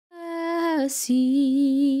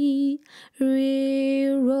Mercy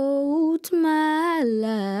rewrote my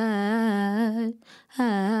life.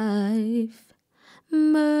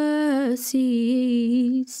 Mercies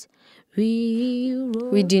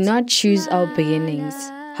rewrote. We do not choose our beginnings.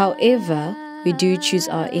 However, we do choose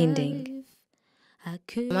our ending.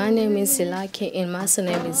 My name is Silakhe and my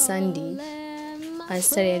surname is Sandi. I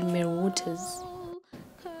study at Rhodes.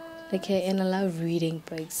 Okay, and I love reading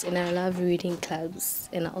books, and I love reading clubs,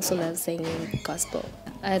 and I also love singing gospel.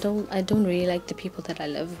 I don't really like the people that I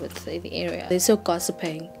live with in the area. They're so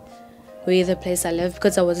gossiping with the place I live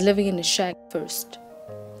because I was living in a shack first.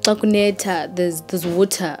 There's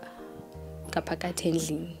water,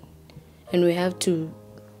 and we have to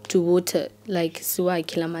water like suwa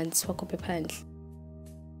kilaman swakope pants.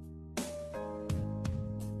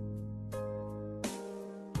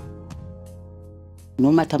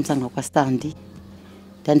 Noma thamsanga kwaSandi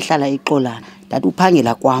ndandihlala eXolana ndathi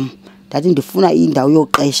uphangela kwam ndathi ndifuna indawo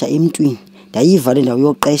yoqesha emntwini ndayiva le ndawo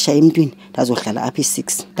yoqesha emntwini ndazohlala apha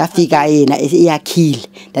i6 ndafika yena eyakhile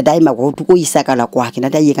ndathi hayi makuthi ukuyisakala kwakhe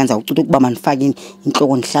ndathi ayeka ndizawucutha ukuba mandifake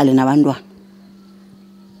inhloko ndihlale nabantwana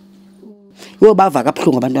yo bava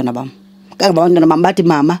kabuhlungu abantwana bam kanti abantwana bam bathi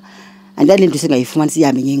mama andiyale nto singayifumani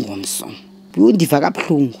sihambe ngengomso ndiva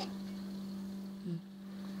kabuhlungu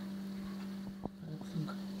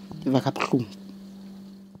Vakabuhlungu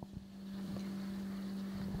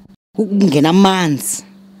ukungena amanzi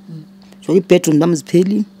so ibedroom bam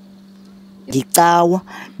zipheli ngicawa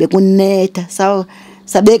bekunetha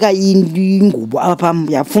sabeka ingubo apha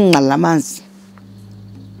yafunqa lamanzi.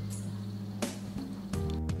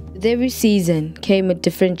 With every season came a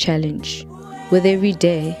different challenge. With every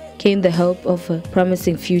day came the hope of a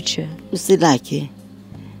promising future. Usilakhe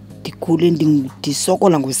ndikhule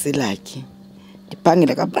ndisokola ngosilakhe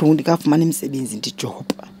ndibhangela kabuhlungu ndikafumana imisebenzi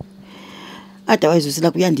ndijobha otherwise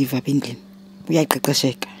Usilakhe uyandiva apha endlini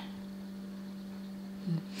uyaqeqesheka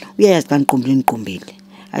uyayazi xa ndiqumbile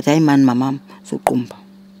athi hayi mani mamam soqumba.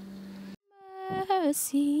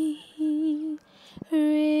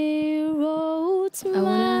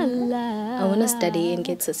 I wanna study and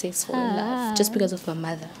get successful in life just because of my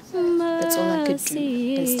mother. That's all I could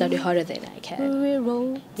do, and study harder than I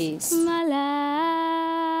can. Yes.